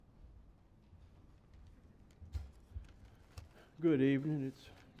Good evening. It's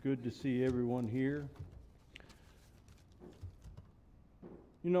good to see everyone here.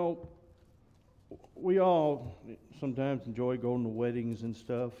 You know, we all sometimes enjoy going to weddings and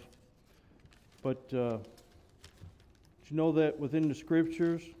stuff, but you know that within the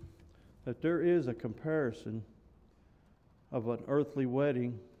scriptures that there is a comparison of an earthly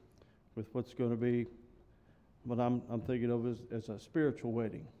wedding with what's going to be what I'm thinking of as a spiritual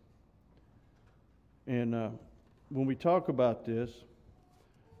wedding. And when we talk about this,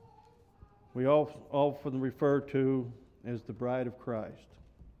 we often refer to as the bride of Christ.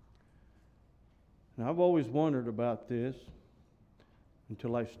 And I've always wondered about this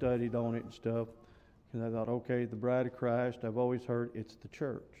until I studied on it and stuff, because I thought, okay, the bride of Christ, I've always heard it's the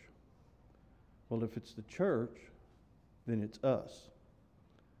church. Well, if it's the church, then it's us.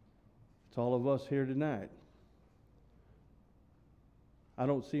 It's all of us here tonight. I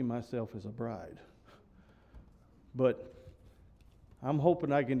don't see myself as a bride. But I'm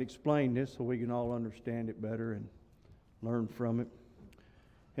hoping I can explain this so we can all understand it better and learn from it.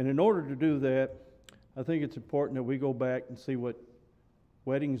 And in order to do that, I think it's important that we go back and see what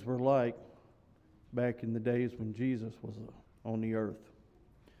weddings were like back in the days when Jesus was on the earth.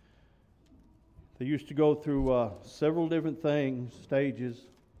 They used to go through several different stages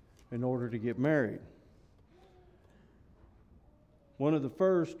in order to get married. One of the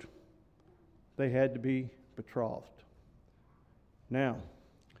first, they had to be betrothed. Now,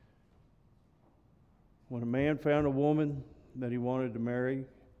 when a man found a woman that he wanted to marry,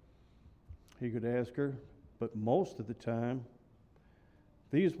 he could ask her, but most of the time,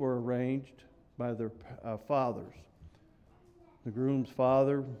 these were arranged by their fathers. The groom's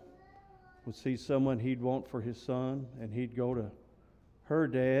father would see someone he'd want for his son, and he'd go to her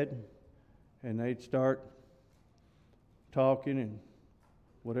dad, and they'd start talking, and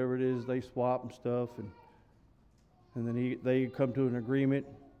whatever it is, they swap and stuff, and then they come to an agreement.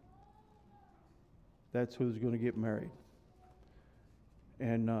 That's who's going to get married.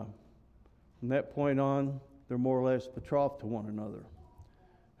 And from that point on, they're more or less betrothed to one another.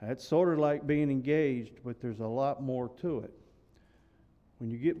 That's sort of like being engaged, but there's a lot more to it.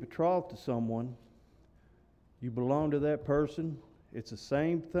 When you get betrothed to someone, you belong to that person. It's the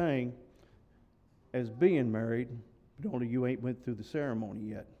same thing as being married, but only you ain't went through the ceremony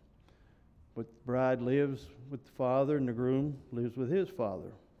yet. But the bride lives with the father, and the groom lives with his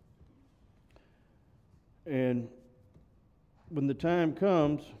father. And when the time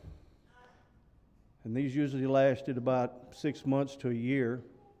comes, and these usually lasted about 6 months to a year,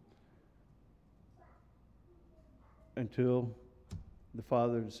 until the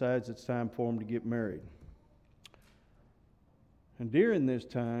father decides it's time for him to get married. And during this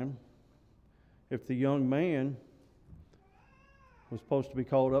time, if the young man was supposed to be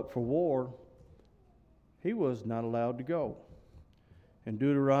called up for war, he was not allowed to go. In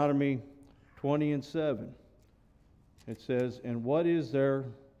Deuteronomy 20:7, it says, And what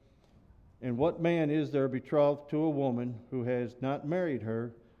man is there betrothed to a woman who has not married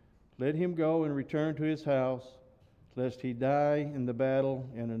her? Let him go and return to his house, lest he die in the battle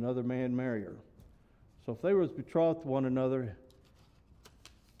and another man marry her. So if they was betrothed to one another,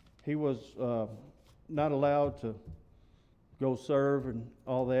 he was not allowed to go serve and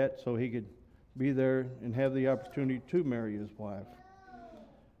all that, so he could be there and have the opportunity to marry his wife.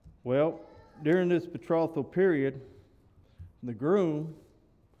 Well, during this betrothal period, the groom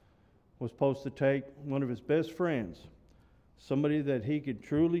was supposed to take one of his best friends, somebody that he could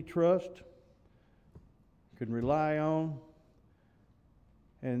truly trust, could rely on,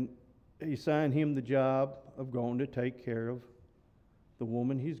 and he assigned him the job of going to take care of the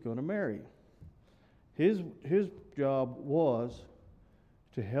woman he's going to marry. His job was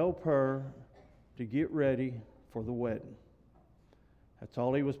to help her to get ready for the wedding. That's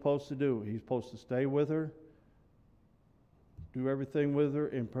all he was supposed to do. He's supposed to stay with her, do everything with her,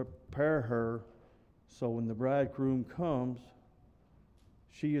 and prepare her so when the bridegroom comes,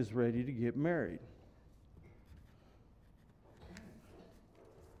 she is ready to get married.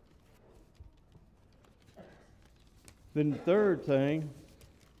 Then the third thing,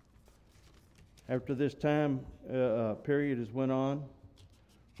 after this time period has went on,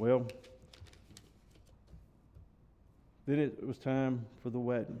 well, then it was time for the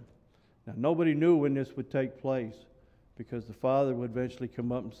wedding. Now, nobody knew when this would take place, because the father would eventually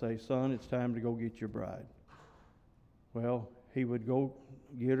come up and say, Son, it's time to go get your bride. Well, he would go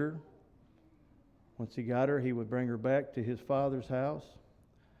get her. Once he got her, he would bring her back to his father's house.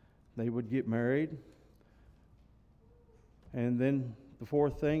 They would get married. And then the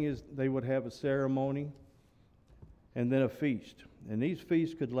fourth thing is they would have a ceremony and then a feast. And these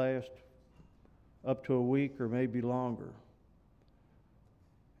feasts could last up to a week or maybe longer.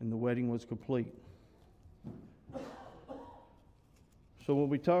 and the wedding was complete. So when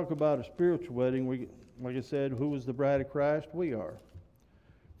we talk about a spiritual wedding, like I said, who is the bride of Christ? We are.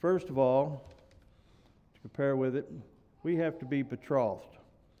 First of all, to compare with it, we have to be betrothed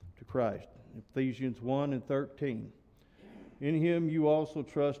to Christ. Ephesians 1:13. In him you also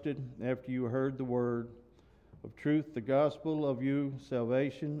trusted after you heard the word of truth, the gospel of your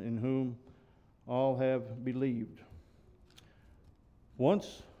salvation, in whom all have believed.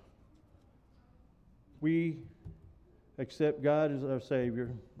 Once we accept God as our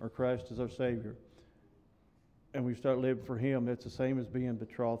Savior, or Christ as our Savior, and we start living for him, that's the same as being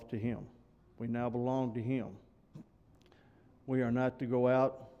betrothed to him. We now belong to him. We are not to go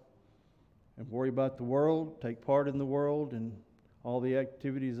out and worry about the world, take part in the world and all the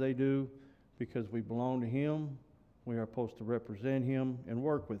activities they do, because we belong to him. We are supposed to represent him and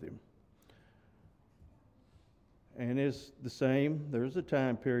work with him. And it's the same. There's a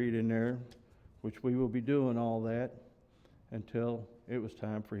time period in there which we will be doing all that until it was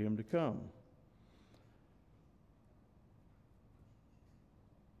time for him to come.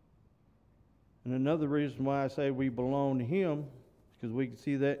 And another reason why I say we belong to him is because we can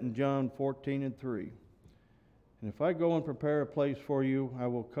see that in John 14:3. And if I go and prepare a place for you, I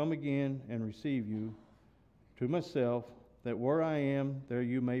will come again and receive you to myself, that where I am, there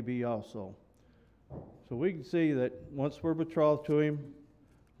you may be also. So we can see that once we're betrothed to him,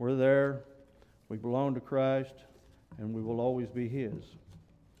 we're there, we belong to Christ, and we will always be his.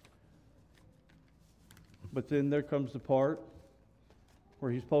 But then there comes the part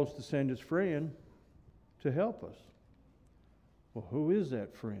where he's supposed to send his friend to help us. Well, who is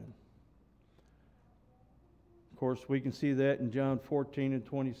that friend? Of course, we can see that in John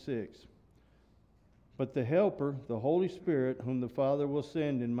 14:26. But the Helper, the Holy Spirit, whom the Father will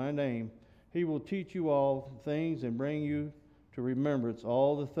send in my name, he will teach you all things and bring you to remembrance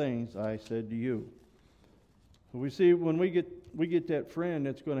all the things I said to you. So we see when we get that friend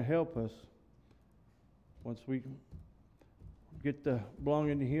that's going to help us, once we get the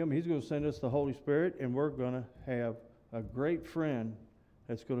belonging to him, he's going to send us the Holy Spirit, and we're going to have a great friend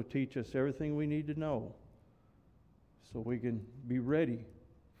that's going to teach us everything we need to know so we can be ready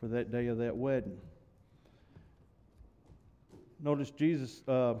for that day of that wedding. Notice Jesus,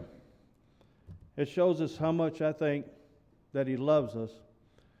 it shows us how much I think that he loves us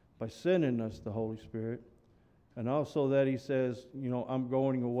by sending us the Holy Spirit, and also that he says, I'm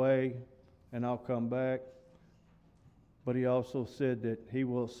going away and I'll come back. But he also said that he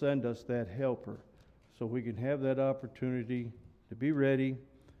will send us that helper so we can have that opportunity to be ready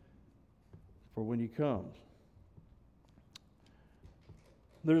for when he comes.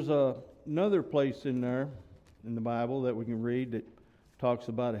 There's another place in there in the Bible that we can read that talks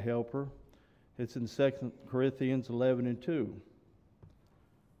about a helper. It's in 2 Corinthians 11:2.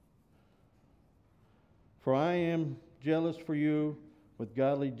 For I am jealous for you with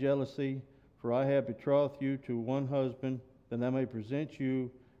godly jealousy, for I have betrothed you to one husband, that I may present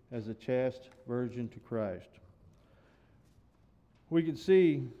you as a chaste virgin to Christ. We can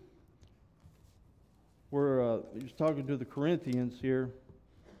see where he's talking to the Corinthians here,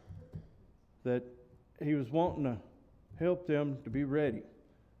 that he was wanting to help them to be ready.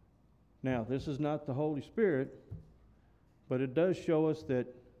 Now, this is not the Holy Spirit, but it does show us that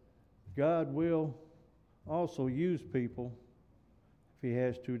God will also use people if he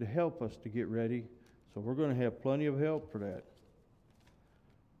has to help us to get ready. So we're going to have plenty of help for that.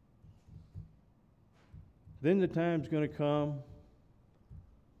 Then the time's going to come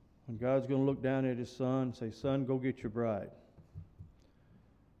when God's going to look down at his son and say, son, go get your bride.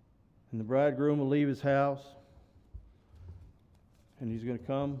 And the bridegroom will leave his house, and he's going to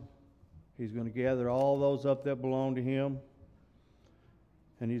come. He's going to gather all those up that belong to him,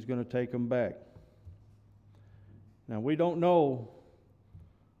 and he's going to take them back. Now, we don't know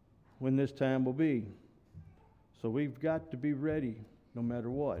when this time will be, so we've got to be ready no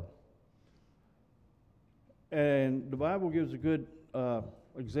matter what. And the Bible gives a good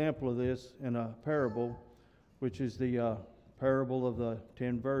example of this in a parable, which is the parable of the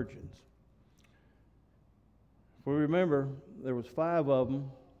 10 virgins. If we remember, there was 5 of them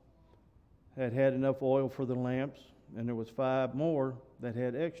that had enough oil for the lamps, and there was 5 more that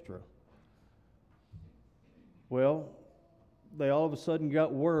had extra. Well, they all of a sudden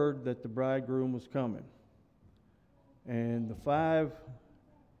got word that the bridegroom was coming. And the 5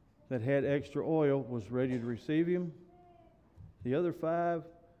 that had extra oil was ready to receive him. The other 5,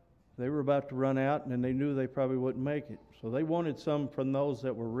 they were about to run out, and they knew they probably wouldn't make it. So they wanted some from those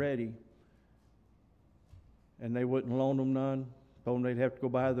that were ready, and they wouldn't loan them none. Told them they'd have to go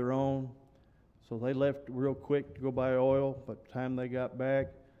buy their own. So they left real quick to go buy oil, but by the time they got back,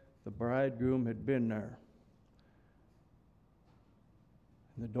 The bridegroom had been there.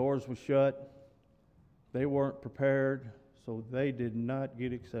 And the doors were shut. They weren't prepared, so they did not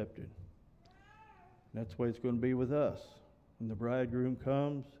get accepted. That's the way it's going to be with us. When the bridegroom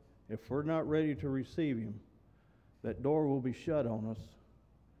comes, if we're not ready to receive him, that door will be shut on us,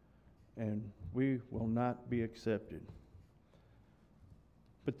 and we will not be accepted.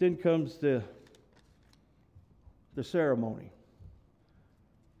 But then comes the ceremony.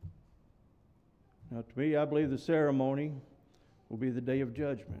 Now, to me, I believe the ceremony will be the day of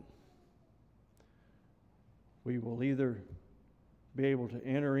judgment. We will either be able to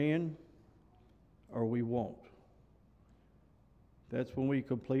enter in or we won't. That's when we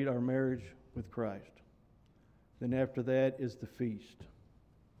complete our marriage with Christ. Then after that is the feast.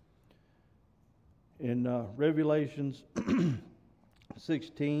 In Revelations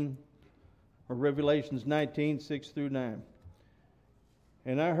 16, or Revelations 19, 6 through 9.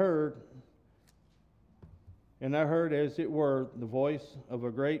 And I heard as it were the voice of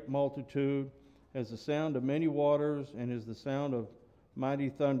a great multitude, as the sound of many waters, and as the sound of mighty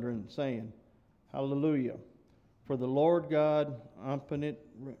thundering, saying, Hallelujah! For the Lord God omnipotent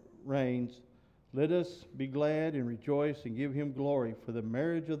reigns. Let us be glad and rejoice and give him glory, for the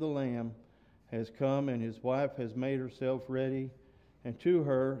marriage of the Lamb has come, and his wife has made herself ready, and to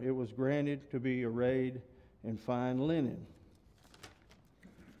her it was granted to be arrayed in fine linen,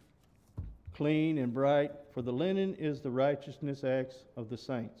 clean and bright, for the linen is the righteousness acts of the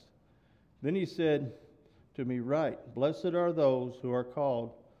saints. Then he said to me, Write, blessed are those who are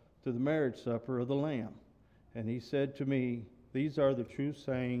called to the marriage supper of the Lamb. And he said to me, These are the true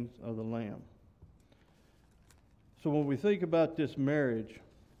sayings of the Lamb. So when we think about this marriage,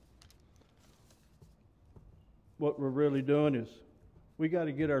 what we're really doing is we got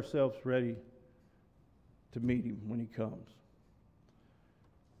to get ourselves ready to meet him when he comes.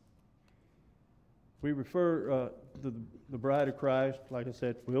 We refer to the bride of Christ, like I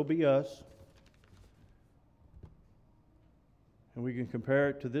said, will be us. And we can compare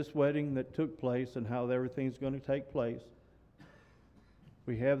it to this wedding that took place and how everything's going to take place.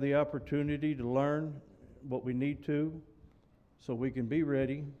 We have the opportunity to learn what we need to so we can be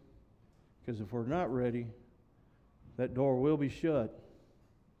ready. Because if we're not ready, that door will be shut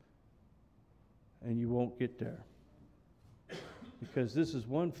and you won't get there. Because this is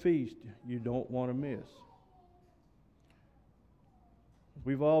one feast you don't want to miss.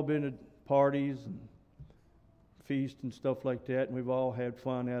 We've all been at parties and feasts and stuff like that, and we've all had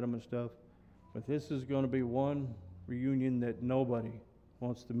fun at them and stuff. But this is going to be one reunion that nobody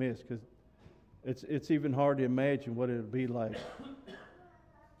wants to miss, because it's even hard to imagine what it'll be like.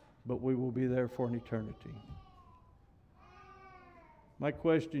 But we will be there for an eternity. My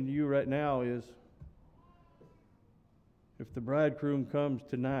question to you right now is, if the bridegroom comes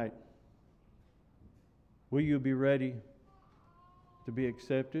tonight, will you be ready to be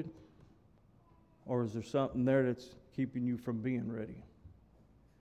accepted? Or is there something there that's keeping you from being ready?